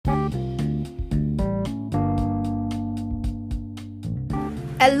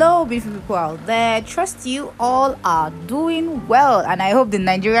Hello, beautiful people out there. Trust you all are doing well, and I hope the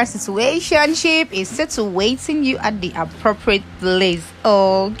Nigerian situationship is situating you at the appropriate place.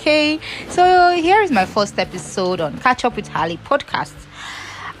 Okay, so here is my first episode on Catch Up with Harley podcast.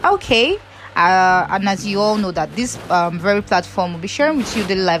 Okay, and as you all know, that this very platform will be sharing with you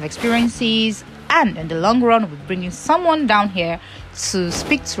daily life experiences, and in the long run, we'll be bringing someone down here to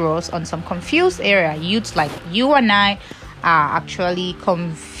speak to us on some confused area youths like you and I are actually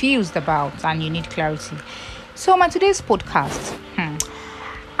confused about and you need clarity. So my today's podcast,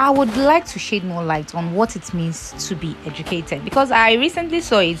 I would like to shed more light on what it means to be educated, because I recently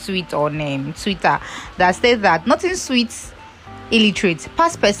saw a tweet on Twitter that said that nothing sweet illiterate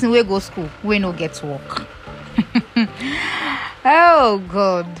past person will go school we no get work. Oh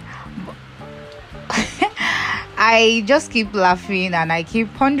god. I just keep laughing and I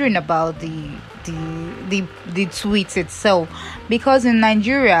keep pondering about the tweet itself, because in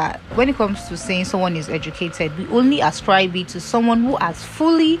Nigeria, when it comes to saying someone is educated, we only ascribe it to someone who has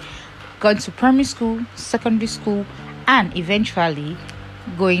fully gone to primary school, secondary school, and eventually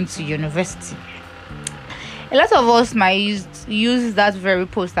going to university. A lot of us might use that very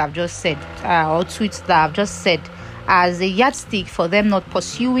post I've just said, or tweets that I've just said, as a yardstick for them not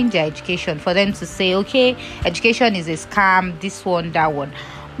pursuing their education, for them to say, okay, education is a scam, this one, that one.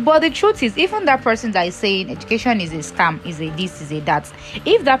 But the truth is, even that person that is saying education is a scam, is a this, is a that,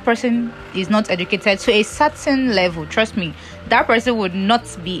 if that person is not educated to a certain level, trust me, that person would not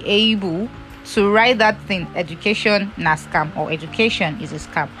be able to write that thing, education na scam, or education is a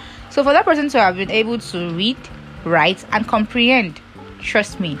scam. So for that person to have been able to read, write, and comprehend,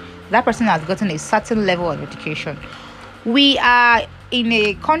 trust me, that person has gotten a certain level of education. We are in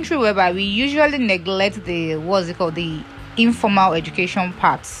a country whereby we usually neglect the informal education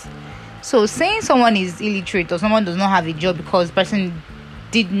parts. So saying someone is illiterate or someone does not have a job because the person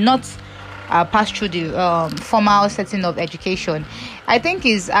did not pass through the formal setting of education, I think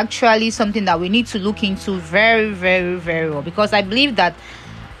is actually something that we need to look into very, very, very well, because I believe that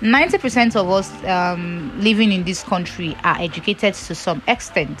 90% of us living in this country are educated to some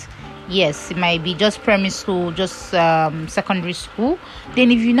extent. Yes, it might be just primary school, just secondary school.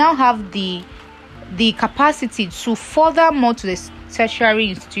 Then if you now have the capacity to further more to the tertiary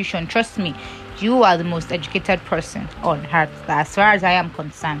institution, trust me, you are the most educated person on earth, as far as I am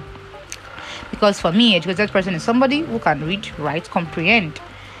concerned. Because for me, educated person is somebody who can read, write, comprehend.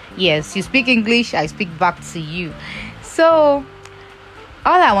 Yes, you speak English, I speak back to you. So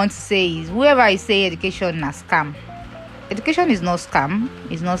all I want to say is, whoever I say education na scam, education is not scam.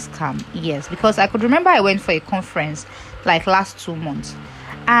 It's not scam. Yes, because I could remember I went for a conference like last 2 months,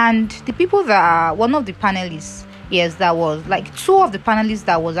 and the people that are one of the panelists, yes, that was like two of the panelists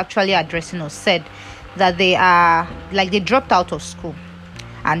that was actually addressing us, said that they are like, they dropped out of school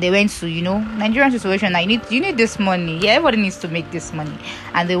and they went to, Nigerian situation. You need this money. Yeah, everybody needs to make this money,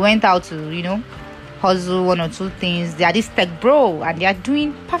 and they went out to hustle one or two things. They are this tech bro and they are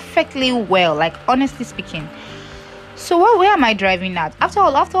doing perfectly well, like honestly speaking. So where am I driving at? After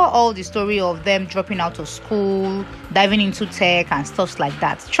all the story of them dropping out of school, diving into tech and stuff like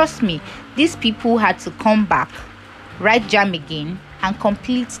that, trust me, these people had to come back, write jam again, and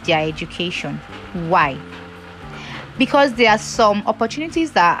complete their education. Why? Because there are some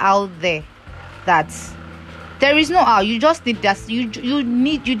opportunities that are out there that there is no how. You just need that.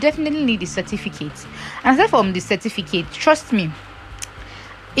 You definitely need the certificate. And aside from the certificate, trust me,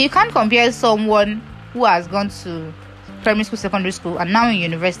 you can't compare someone who has gone to primary school, secondary school, and now in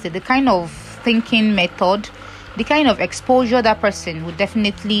university, the kind of thinking method, the kind of exposure that person would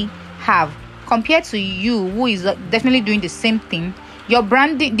definitely have, compared to you, who is definitely doing the same thing. The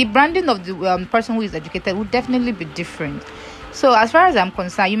branding of the person who is educated would definitely be different. So as far as I'm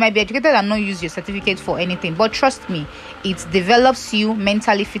concerned, you might be educated and not use your certificate for anything, but trust me, it develops you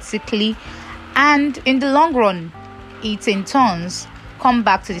mentally, physically, and in the long run, it in turns come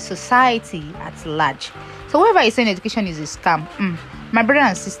back to the society at large. So whoever is saying education is a scam, my brothers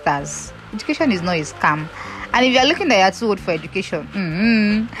and sisters, education is not a scam. And if you are looking that you are too old for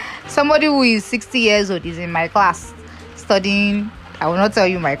education, somebody who is 60 years old is in my class studying. I will not tell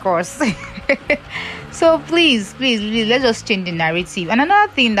you my course. So please, let's just change the narrative. And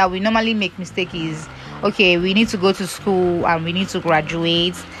another thing that we normally make mistake is, okay, we need to go to school and we need to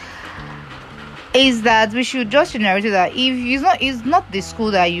graduate, is that we should just generate that if it's not the school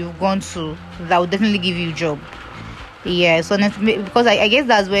that you've gone to that will definitely give you a job. Yes, because I guess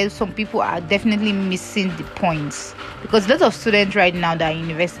that's where some people are definitely missing the points, because a lot of students right now that are in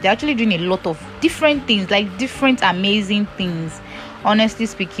university, they're actually doing a lot of different things, like different amazing things, honestly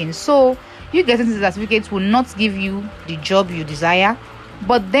speaking. So you getting the certificate will not give you the job you desire,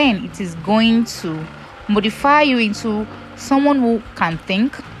 but then it is going to modify you into someone who can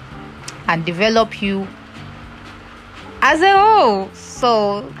think and develop you as a whole.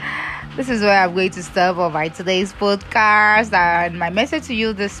 So this is where I'm going to stop on my today's podcast, and my message to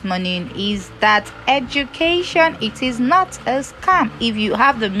you this morning is that education, it is not a scam. If you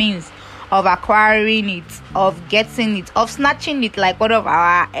have the means of acquiring it, of getting it, of snatching it, like one of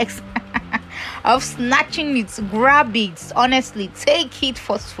our ex of snatching it, grab it. Honestly, take it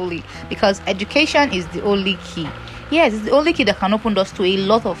forcefully, because education is the only key. Yes, it's the only key that can open doors to a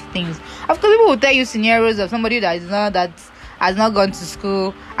lot of things. Of course, people will tell you scenarios of somebody that has not gone to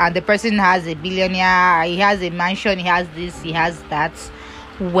school, and the person has a billionaire, he has a mansion, he has this, he has that.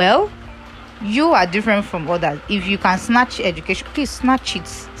 Well, you are different from others. If you can snatch education, please snatch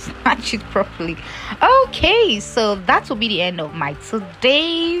it properly. Okay, so that will be the end of my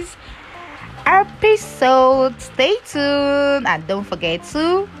today's episode. Stay tuned and don't forget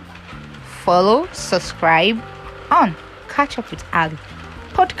to follow, subscribe on Catch Up with Ali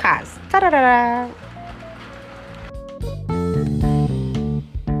podcast. Ta-da-da-da.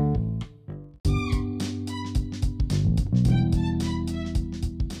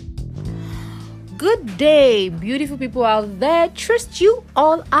 Good day, beautiful people out there. Trust you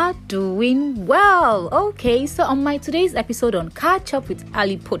all are doing well. Okay, so on my today's episode on Catch Up with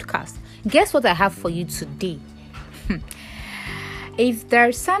Ali podcast, guess what I have for you today? If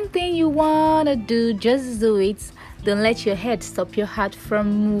there's something you want to do, just do it. Don't let your head stop your heart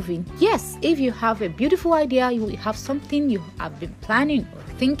from moving. Yes, if you have a beautiful idea, you have something you have been planning or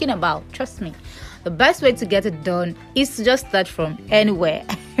thinking about, trust me, the best way to get it done is to just start from anywhere.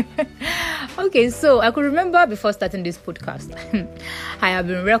 Okay, so I could remember before starting this podcast, I have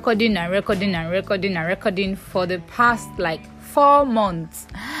been recording for the past 4 months.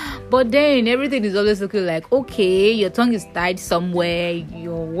 But then everything is always looking like, okay, your tongue is tied somewhere,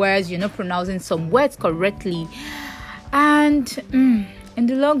 your words, you're not pronouncing some words correctly. And in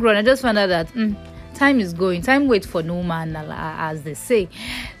the long run, I just found out that time is going. Time waits for no man, as they say.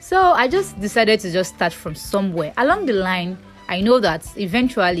 So I just decided to just start from somewhere. Along the line, I know that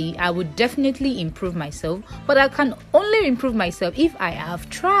eventually I would definitely improve myself. But I can only improve myself if I have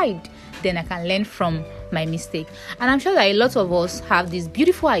tried. Then I can learn from my mistake. And I'm sure that a lot of us have these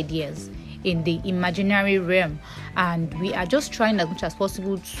beautiful ideas in the imaginary realm, and we are just trying as much as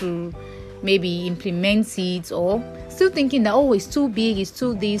possible to maybe implement it, or still thinking that, oh, it's too big, it's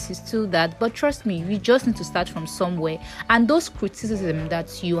too this, it's too that. But trust me, we just need to start from somewhere. And those criticisms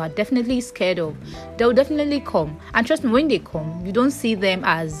that you are definitely scared of, they'll definitely come. And trust me, when they come, you don't see them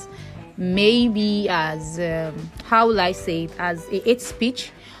as how will I say it, as a hate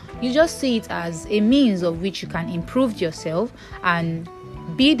speech. You just see it as a means of which you can improve yourself and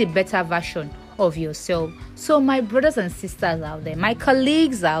be the better version of yourself. So my brothers and sisters out there, my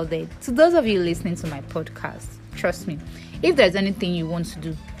colleagues out there, to those of you listening to my podcast, trust me, if there's anything you want to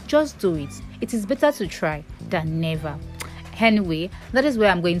do, just do it. It is better to try than never. Anyway, that is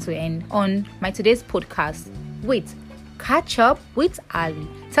where I'm going to end on my today's podcast with Catch Up with Ali.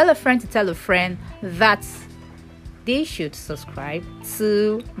 Tell a friend to tell a friend that they should subscribe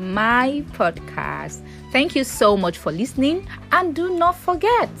to my podcast. Thank you so much for listening, and do not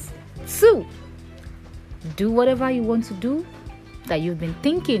forget to do whatever you want to do that you've been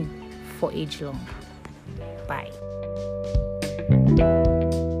thinking for age long. Bye.